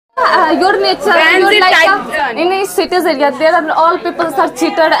your nature, your like in a cities area, there are all people are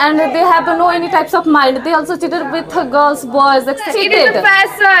cheated and they have no any types of mind. They also cheated with girls, boys, etc. It is a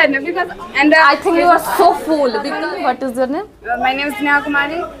fashion because I think you are so fool. Because, what is your name? My name is Neha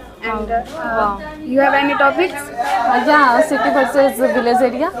Kumari. And you have any topics? Yeah, city versus village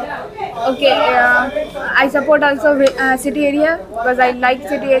area. Okay, I support also city area because I like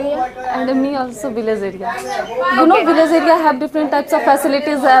city area. And me also village area. You know, village area have different types of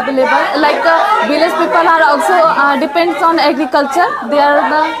facilities available. Like village people are also depends on agriculture. They are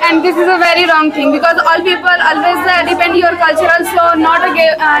the and this is a very wrong thing because all people always depend your culture also not a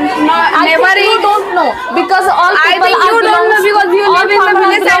I never. think you don't know because all people I think you don't know because you live in the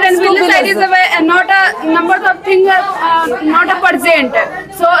village side and village side is not a number of things, not a percent.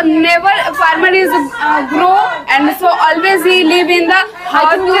 So never farmer is grow and so always he live in the house.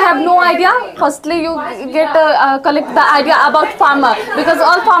 I think you have no idea. Firstly, you get collect the idea about farmer because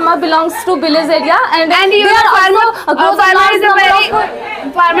all farmer belongs to village area and even they are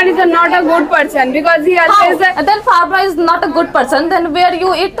farmer is not a good person because he always then farmer is not a good person. Then where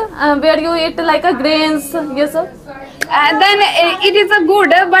you eat like a grains, yes sir. Then it is a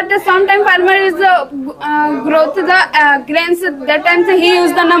good, but sometimes farmer is growth the grains. That times he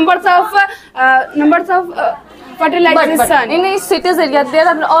use the numbers of fertilization. But in cities area, there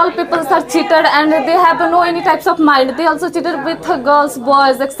are all people are cheated and they have no any types of mind. They also cheated with girls,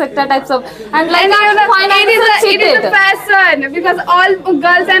 boys, etc. types of and like it is a fashion because all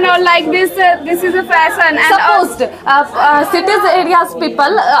girls and all like this. This is a fashion. And supposed cities areas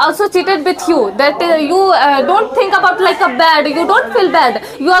people also cheated with you. That you don't think about like a bad. You don't feel bad.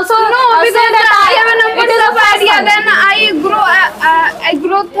 You also because I have a number of idea. Then I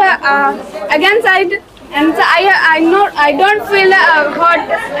grow again side. And so I don't feel hot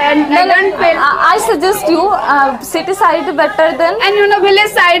and I don't feel. I suggest you city side better than. And you know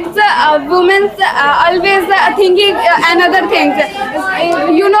village sides, women always thinking another things.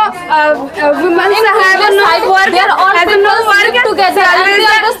 You know, women have no work. They are all no work together. And they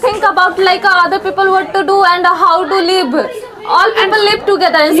always think about like other people what to do and how to live. All people live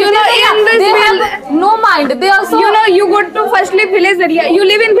together. You know, they have no mind. They also. You know, you go to firstly village area. You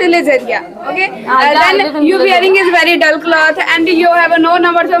live in village area, okay? Then you wearing is very dull cloth, and you have no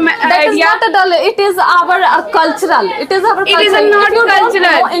numbers of that idea. Is not a dull. It is our cultural. It is our culture. It is not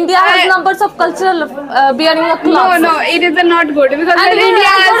cultural. India has numbers of cultural wearing a cloth. No, it is not good because and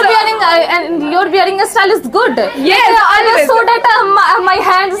India and your wearing a style is good. Yes, I saw that my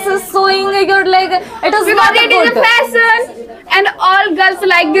hands is showing your leg. It is because not it good. Is a fashion. And all girls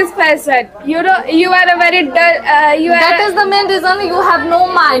like this fashion. You know, you are a very dull. That is the main reason you have no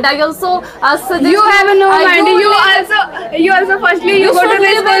mind. I also suggest you have no mind. You also firstly you go to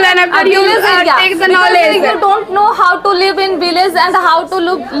the school and after you take the knowledge. You don't know how to live in village and how to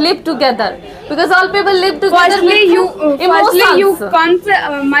live together. Because all people live together. Firstly you come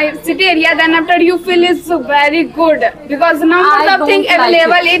my city area. Then after you feel it's very good because number of things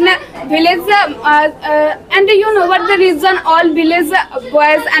available in village. And you know what the reason all village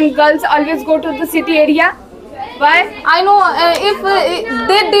boys and girls always go to the city area? Why? I know if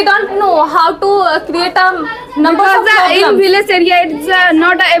they didn't know how to create a number of problems. In village area it's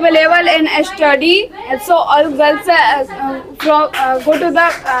not available in study, so all girls go to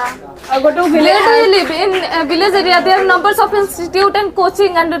village. Where do you live? In village area there are numbers of institute and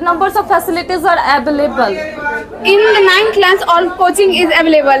coaching and numbers of facilities are available. In the 9th class all coaching is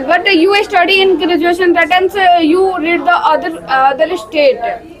available, but you study in graduation that times you read the other state.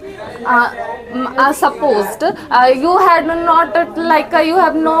 Supposed you had not like you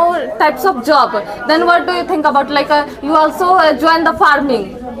have no types of job, then what do you think about like you also join the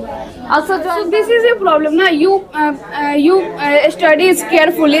farming? Also join. So this is a problem. Now you study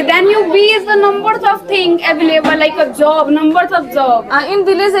carefully, then you be the numbers of things available like a job, numbers of job. In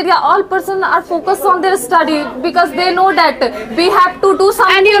village area, all persons are focused on their study because they know that we have to do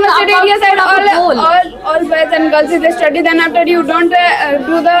something. And university area side all boys and girls they study. Then after you don't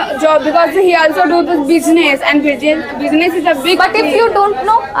do the job because he also do the business and business is a big. But if you don't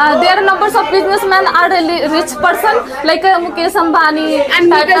know, there are numbers of businessmen are rich person like Mukesh Ambani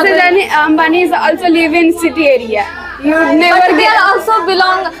and Ambani is also live in city area. You never. But they are also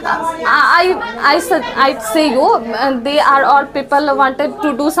belong. I say you. They are all people wanted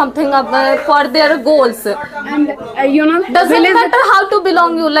to do something for their goals. And you know. Doesn't matter how to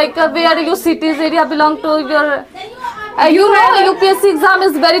belong you. Like where you cities area belong to your. You know, UPSC exam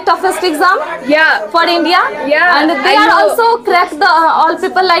is very toughest exam Yeah. for India. Yeah, and they I are know. also crack the all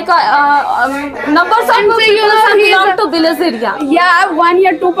people like numbers of And so, you people know, are he is belong a- to village area. Yeah, 1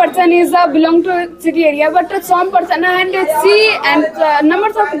 or 2% is belong to city area, but some person and see and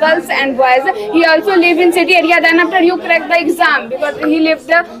numbers of girls and boys. He also live in city area. Then after you crack the exam because he lives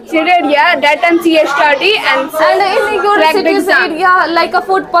the city area. That time he study and so And in your crack the cities exam. area, like a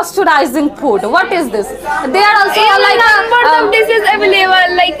food pasteurizing food. What is this? They are also Even like numbers of dishes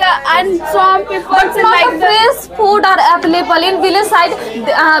available, like and some people but not like a the fresh food are available in village side.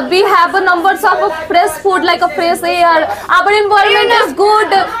 We have a numbers of fresh food like a fresh air. Our environment is good.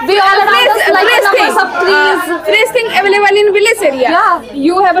 We all around us like a numbers of trees. fresh thing available in village area. Yeah.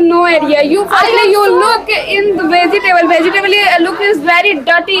 You have no area. You firstly you also- look in the vegetable. Vegetable look is very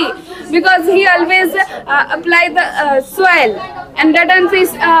dirty because he always apply the soil, and that time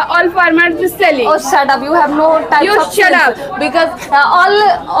is all farmers is selling. Oh, shut up! You have no types You of shut sense. Because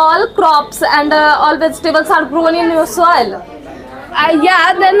all crops and all vegetables are grown in your soil.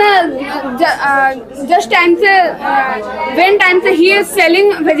 Yeah, then just times when times he is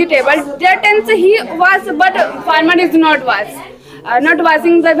selling vegetable, that times he was, but farmer is not was. Not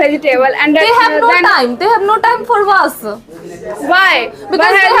washing the vegetable, and They have no then time. They have no time for us why? because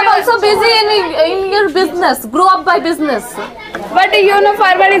Why they have have you- also busy in your business. Grow up by business. But you know,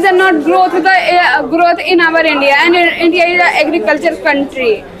 farmer is a not growth the growth in our India, and India is an agriculture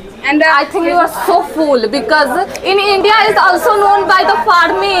country. And I think you are so fool because in India is also known by the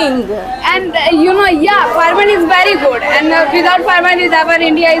farming. and you know, yeah, farmer is very good, and without farmer is our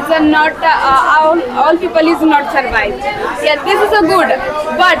India is not all people is not survive. Yeah, this is a good,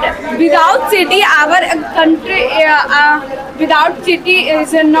 but without city our country without city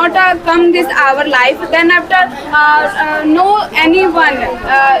is not come this our life. Then after know anyone,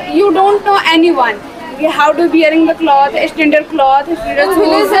 you don't know anyone. How to wearing the cloth, standard cloth, standard In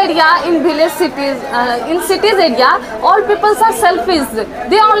shoes. village area, in village cities, in cities area, all people are selfish.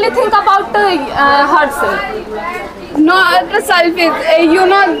 They only think about herself. Not the selfish. You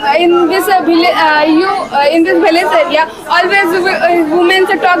know, in this in this village area, always women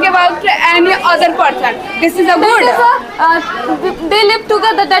talk about any other person. This is a That good. is they live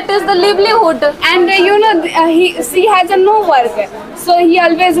together. That is the livelihood. And you know, she has no work, so he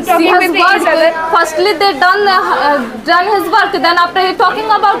always He talking has with each other. worked. Firstly, they done his work. Then after he talking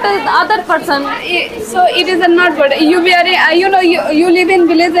about the other person. So it is not good. You wearing, you know, you live in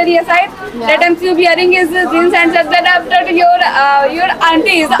village area side. Yeah. That time you wearing is jeans and shirt. Then after your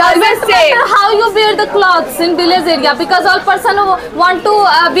aunties always Doesn't say. matter how you wear the clothes in village area because all person want to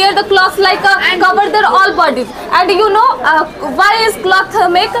wear the clothes like cover their all bodies. And you know why is cloth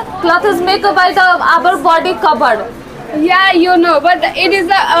make? Cloth is made by the our body covered. Yeah, you know, but it is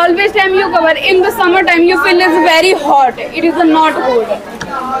always time you cover. In the summer time, you feel it's very hot. It is not good.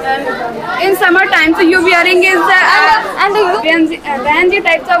 In summer time, so you wearing is And you rangy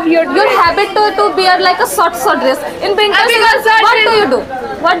types of your your habit to wear like a short dress in winter because season. short What do dress- you do?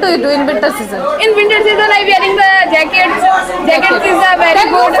 What do you do in winter season? In winter season, I wearing the jackets. Jackets is very Then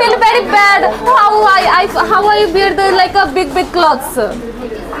you good. feel very bad. How I wear the like a big clothes.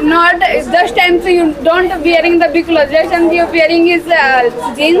 Not just time, so you don't wearing the big clothes. Just time you wearing is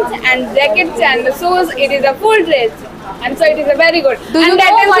jeans and jackets and shoes. It is a full dress, and so it is a very good. Do you and that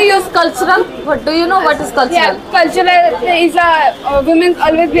know time what you is cultural? What do you know what is cultural? Yeah, cultural is a women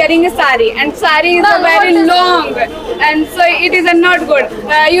always wearing a sari, and sari is No, a very what is- long, and so it is not good.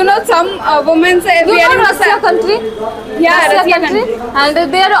 You know, some women say You know wearing Russia country? Yeah, Russia country.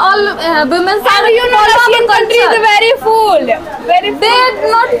 And they are all women are And you know, follow Russian our country is culture. very full, very They full.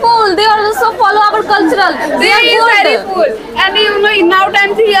 are not full. They also follow our cultural. They are is very good. full, and you know, now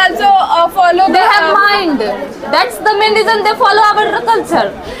times he also follow. They have mind. That's the main reason they follow our culture.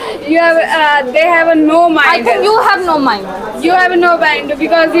 You have they have no mind. I think you have no mind. You have no mind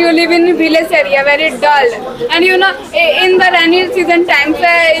because you live in village area, very dull. And you know, in the rainy season times,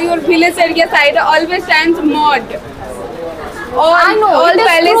 your village area side always times mud. I know all it is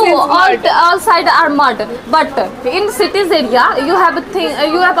palace true. is mud. All side are mud, but in cities area you have a thing.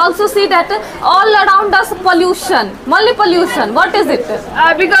 You have also see that all around us pollution, only pollution. What is it?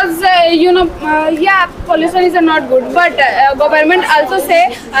 Because you know, yeah, pollution is not good, but government also say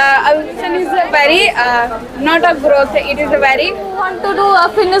pollution is a very not a growth. It is a very Want to do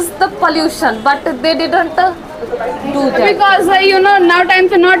finish the pollution, but they didn't do that. because you know, now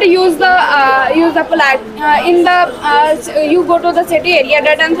times not use the in the you go to the city area,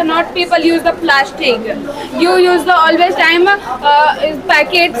 that times not people use the plastic. You use the always time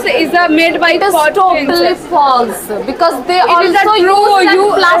packets is made by It is totally false because they It is also true, use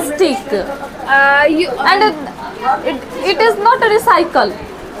you- plastic you and it is not a recycle.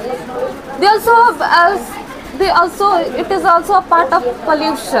 It is also a part of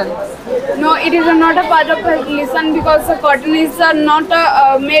pollution. No, it is not a part of pollution because the cotton is not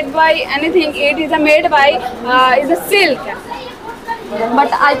made by anything. It is made by is a silk.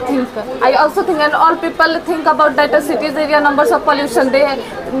 But I also think, and all people think about that cities area numbers of pollution.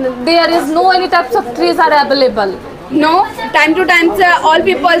 There is no any types of trees are available. No, time to time all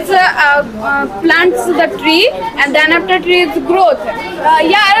people plants the tree, and then after tree is growth.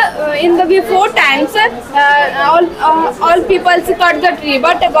 In the before times all people cut the tree,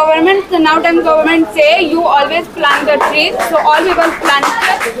 but the government say you always plant the tree, so all people plant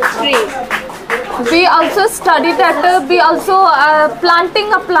the tree. We also study that we also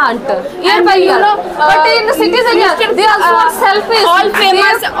planting a plant year by year. But in the cities area, they also are selfish. All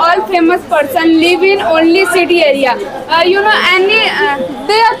famous person live in only city area.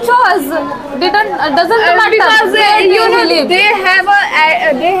 Their choice doesn't matter because they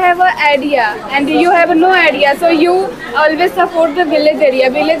have a idea and you have no idea. So you always support the village area.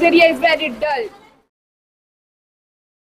 Village area is very dull.